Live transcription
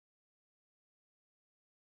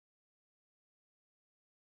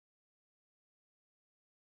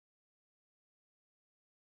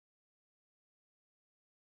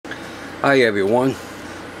Hi everyone.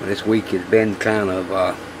 This week has been kind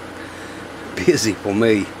of busy for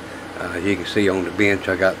me. You can see on the bench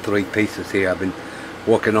I got 3 pieces here I've been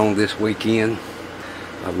working on this weekend.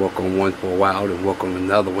 I work on one for a while and work on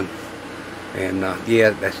another one. And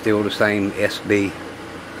yeah, that's still the same SB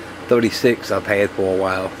 36 I've had for a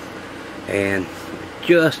while. And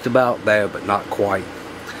just about there, but not quite.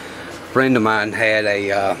 A friend of mine had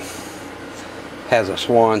has a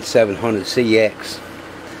Swan 700 CX.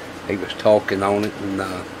 He was talking on it and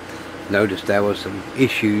noticed there was some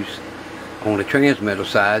issues on the transmitter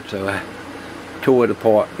side, so I tore it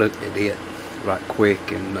apart, looked at it right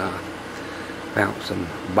quick, and found some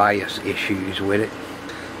bias issues with it.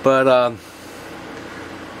 But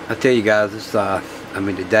I tell you guys, this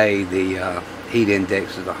today the heat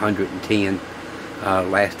index is 110.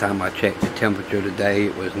 Last time I checked the temperature today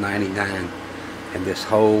it was 99, and this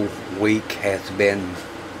whole week has been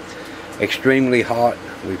extremely hot.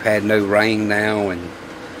 We've had no rain now in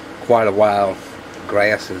quite a while.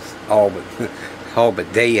 Grass is all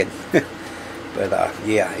but dead. But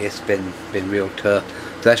yeah, it's been real tough.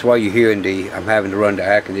 So that's why you're hearing I'm having to run the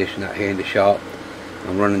air conditioner out here in the shop.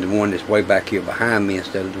 I'm running the one that's way back here behind me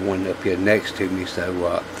instead of the one up here next to me,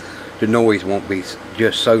 so the noise won't be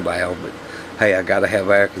just so loud. But hey, I gotta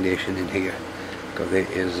have air conditioning here because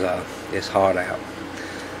it's hot out.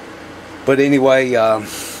 But anyway,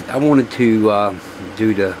 I wanted to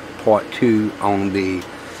do the part 2 on the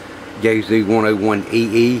Yaesu 101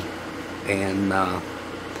 EE, and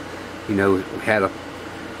you know, we had a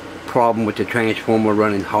problem with the transformer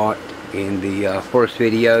running hot in the first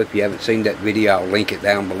video. If you haven't seen that video, I'll link it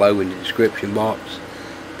down below in the description box.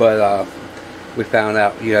 But we found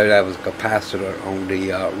out, you know, that was a capacitor on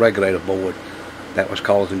the regulator board that was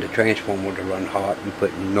causing the transformer to run hot and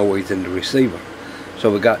putting noise in the receiver.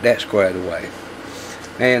 So we got that squared away.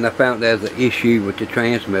 And I found there's an issue with the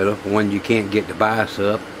transmitter. One, you can't get the bias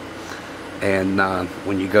up, and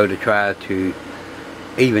when you go to try to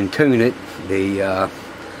even tune it, the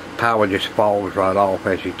power just falls right off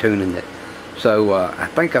as you're tuning it. So I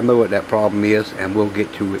think I know what that problem is, and we'll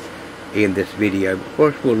get to it in this video. But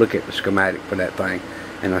first we'll look at the schematic for that thing,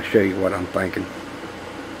 and I'll show you what I'm thinking.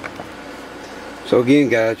 So again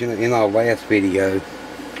guys, you know, in our last video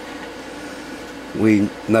we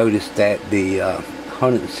noticed that the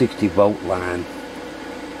 160 volt line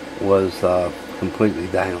was completely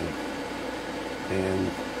down,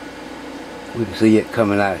 and we can see it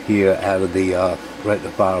coming out here out of the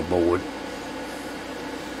rectifier board,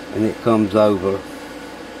 and it comes over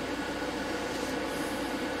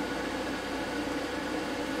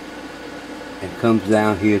and comes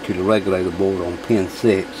down here to the regulator board on pin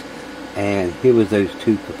 6. And here was those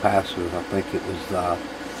 2 capacitors. I think it was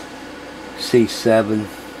C7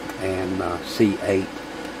 and C8,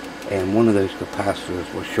 and one of those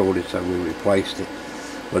capacitors was shorted, so we replaced it.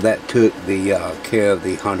 Well, that took the care of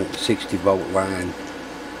the 160 volt line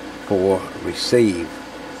for receive,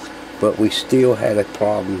 but we still had a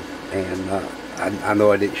problem, and I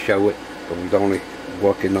know I didn't show it, but we was only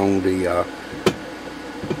working on the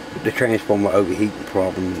transformer overheating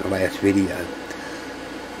problem in the last video.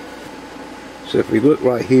 So if we look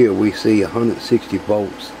right here, we see 160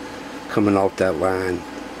 volts coming off that line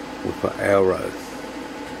with an arrow.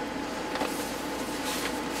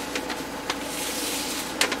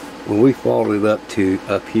 When we followed it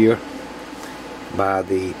up here by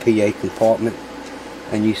the PA compartment,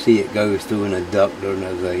 and you see it goes through an inductor, and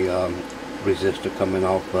there's a resistor coming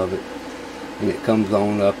off of it, and it comes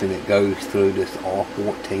on up and it goes through this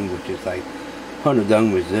R14, which is a 100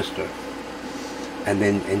 ohm resistor, and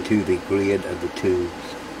then into the grid of the tubes.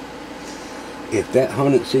 If that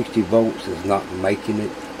 160 volts is not making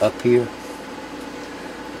it up here,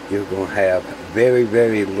 you're going to have very,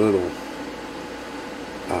 very little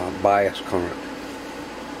bias current.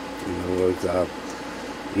 In other words,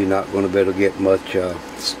 you're not going to be able to get much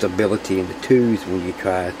stability in the tubes when you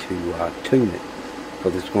try to tune it,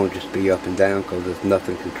 because it's going to just be up and down, because there's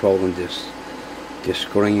nothing controlling this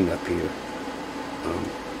screen up here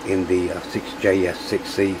in the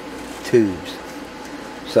 6JS6C tubes.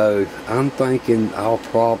 So I'm thinking our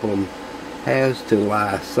problem has to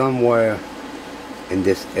lie somewhere in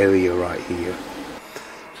this area right here.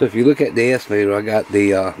 So if you look at the S meter, I got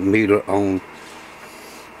the meter on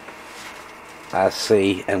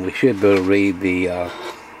IC, and we should be able to read the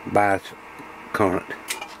bias current.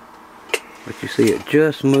 But you see it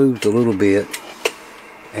just moves a little bit,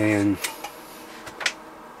 and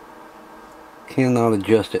cannot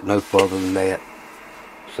adjust it no further than that.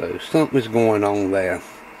 So something's going on there.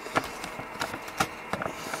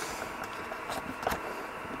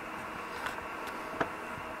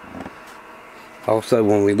 Also,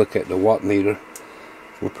 when we look at the watt meter,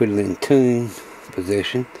 we'll put it in tune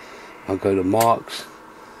position. I'll go to marks.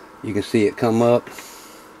 You can see it come up.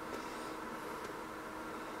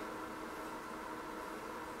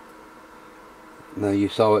 Now you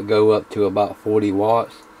saw it go up to about 40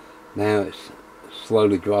 watts. Now it's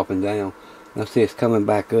slowly dropping down. Now see, it's coming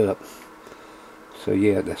back up. So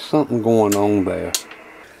yeah, there's something going on there.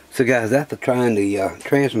 So guys, after trying the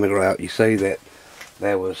transmitter out, you see that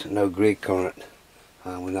there was no grid current.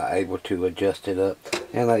 We're not able to adjust it up.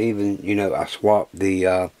 And I even, I swapped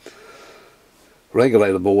the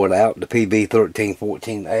regulator board out, the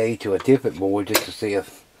PB1314A, to a different board just to see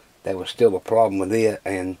if there was still a problem with it,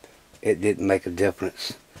 and it didn't make a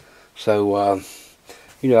difference. So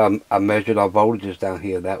I measured our voltages down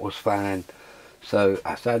here. That was fine. So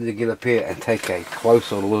I decided to get up here and take a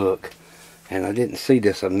closer look, and I didn't see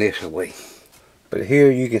this initially, but here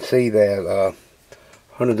you can see that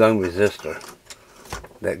 100 ohm resistor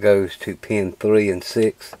that goes to pin 3 and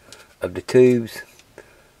 6 of the tubes.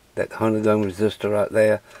 That 100 ohm resistor right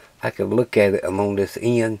there, I can look at it along this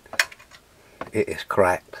end. It is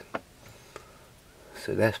cracked.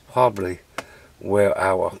 So that's probably where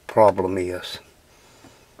our problem is.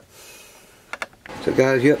 So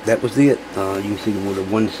guys, yep, that was it. You can see where the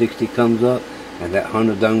 160 comes up, and that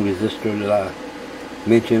 100 ohm resistor that I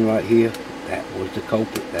mentioned right here, that was the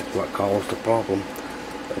culprit. That's what caused the problem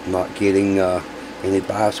of not getting any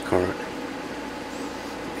bias current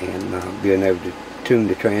and being able to tune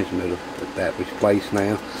the transmitter. But that was placed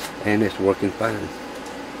now, and it's working fine.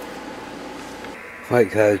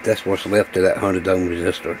 Alright guys, that's what's left of that 100 ohm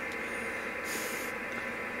resistor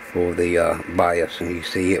for the bias, and you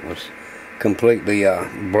see it was completely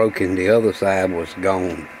broken. The other side was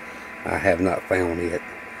gone. I have not found it,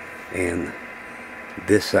 and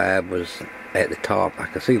this side was at the top. I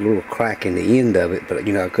could see a little crack in the end of it, but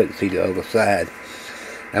I couldn't see the other side.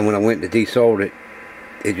 And when I went to desolder it,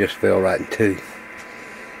 it just fell right in two.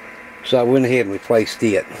 So I went ahead and replaced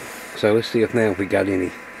it. So let's see if we got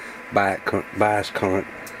any bias current.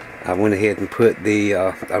 I went ahead and put the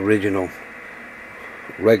original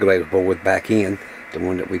regulator board back in, the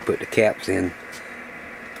one that we put the caps in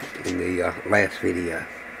the last video.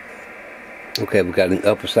 Okay, we got an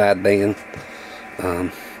upper side band.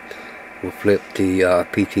 We'll flip the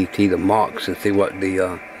PTT to marks and see what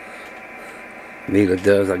the meter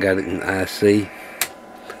does. I got it in IC.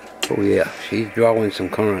 Oh yeah, she's drawing some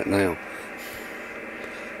current now.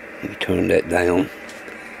 Let me turn that down.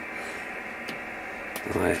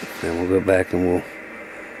 Alright, then we'll go back and we'll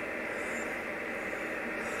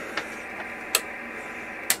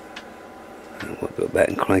go back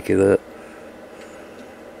and crank it up.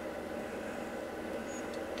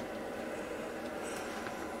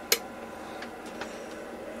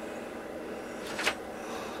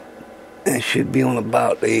 It should be on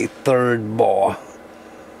about the 3rd bar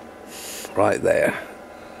right there.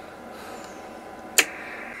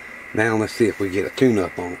 Now let's see if we get a tune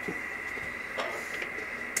up on it.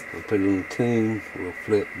 We'll put it in tune. We'll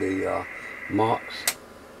flip the marks.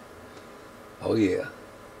 Oh yeah.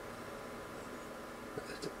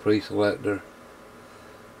 That's the pre-selector.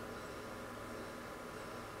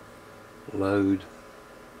 Load.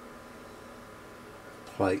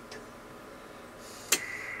 Plate.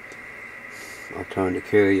 I'll turn the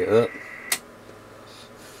carrier up.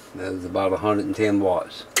 That is about 110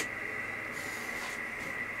 watts.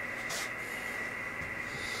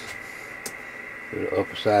 Go to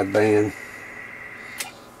upper side band.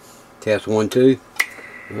 Test 1 2.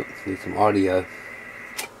 Oh, need some audio.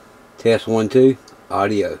 Test 1 2.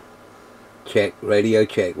 Audio. Check. Radio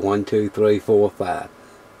check. 1 2 3 4 5.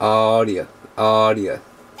 Audio. Audio.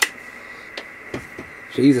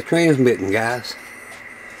 She's a transmitting, guys.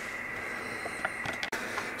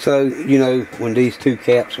 So, when these two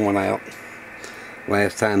caps went out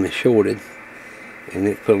last time, it shorted, and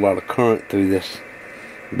it put a lot of current through this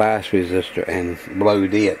bias resistor and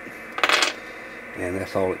blowed it, and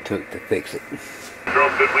that's all it took to fix it.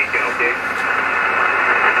 Good weekend, okay?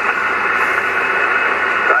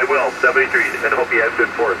 I will, 73, and hope you have good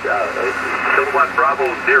force. Silhouette Bravo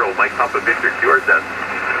 0, Mike Papa Victor, yours then.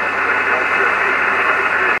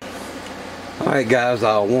 Alright guys,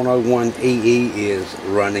 our 101 EE is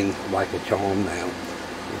running like a charm now.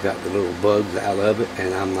 We've got the little bugs out of it,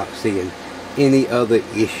 and I'm not seeing any other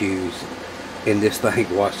issues in this thing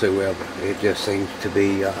whatsoever. It just seems to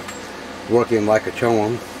be working like a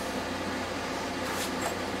charm.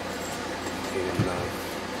 And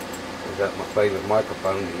I've got my favorite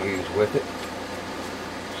microphone to use with it.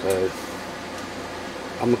 So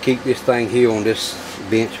I'm going to keep this thing here on this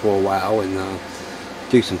bench for a while and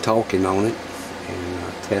do some talking on it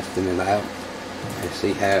and testing it out. and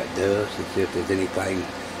see how it does, and see if there's anything,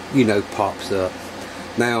 you know, pops up.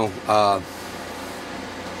 Now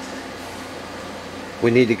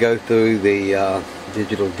we need to go through the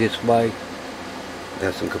digital display.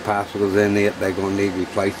 There's some capacitors in it they're going to need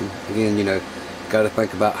replacing. Again, you know, got to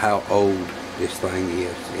think about how old this thing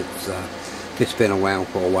is. It's been around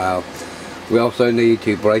for a while. We also need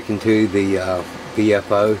to break into the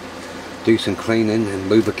VFO, do some cleaning and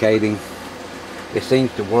lubricating. It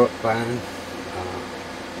seems to work fine.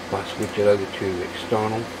 If I switch it over to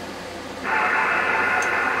external,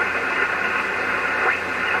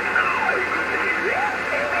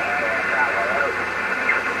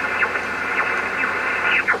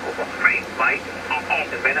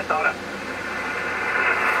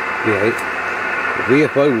 yeah, the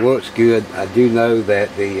VFO works good. I do know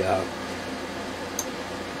that the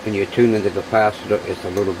when you're tuning the capacitor, it's a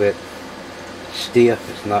little bit stiff.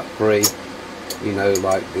 It's not free, you know,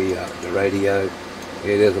 like the radio.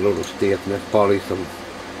 It is a little stiff, and there's probably some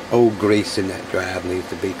old grease in that drive needs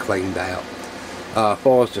to be cleaned out. As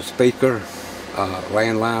far as the speaker,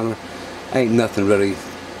 landliner, ain't nothing really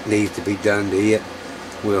needs to be done to it.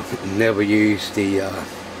 We'll never use the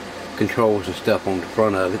controls and stuff on the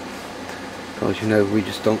front of it, because, you know, we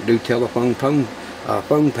just don't do telephone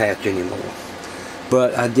phone patch anymore.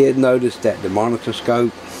 But I did notice that the monitor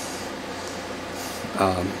scope,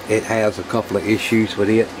 it has a couple of issues with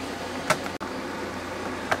it.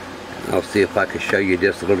 I'll see if I can show you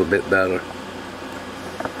this a little bit better.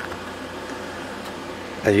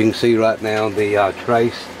 As you can see right now, the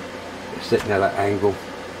trace is sitting at an angle,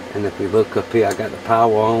 and if we look up here, I got the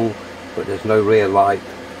power on, but there's no red light.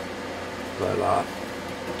 But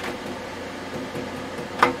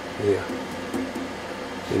yeah,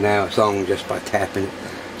 see, now it's on just by tapping it.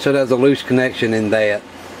 So there's a loose connection in that,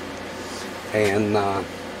 and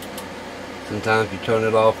sometimes you turn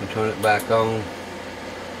it off and turn it back on,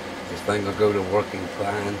 this thing will go to working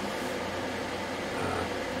fine.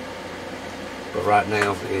 But right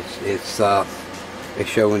now it's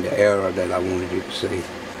showing the error that I wanted you to see.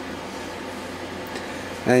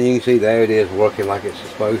 And you can see there it is working like it's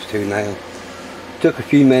supposed to now. Took a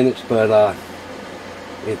few minutes, but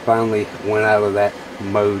it finally went out of that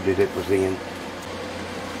mode that it was in.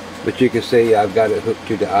 But you can see I've got it hooked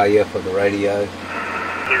to the IF of the radio.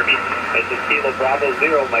 Hear me? This is Kilo Bravo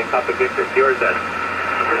 0, Mike Papa Victor, yours then.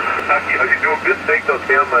 Kentucky, how you doing? Good, thanks,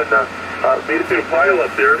 Cam, and made it to the pile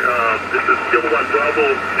up there. This is Kilo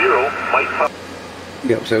Bravo 0, Mike Papa.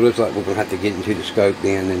 Yep, so it looks like we're going to have to get into the scope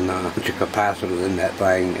then and put your capacitors in that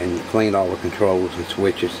thing and clean all the controls and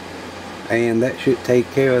switches. And that should take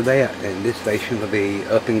care of that, and this station will be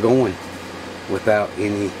up and going without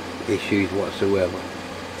any issues whatsoever.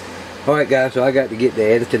 Alright guys, so I got to get the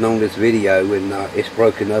editing on this video, and it's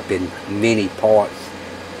broken up in many parts,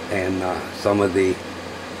 and some of the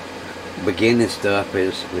beginning stuff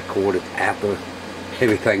is recorded after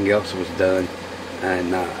everything else was done,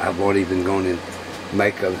 and I've already been going to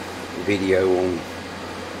make a video on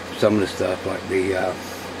some of the stuff like the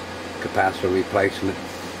capacitor replacement,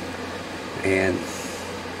 and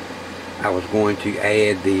I was going to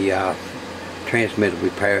add the transmitter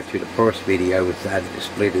repair to the first video and decided to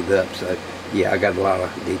split it up. So yeah, I got a lot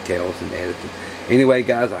of details and editing. Anyway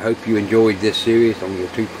guys, I hope you enjoyed this series on your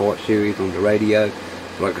two-part series on the radio.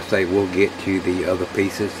 Like I say, we'll get to the other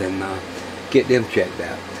pieces and get them checked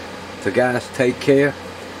out. So guys, take care.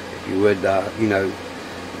 If you would, you know,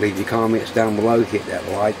 leave your comments down below, hit that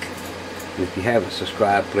like, and if you haven't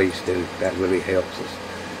subscribed, please do. That really helps us.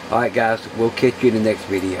 Alright guys, we'll catch you in the next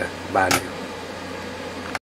video. Bye now.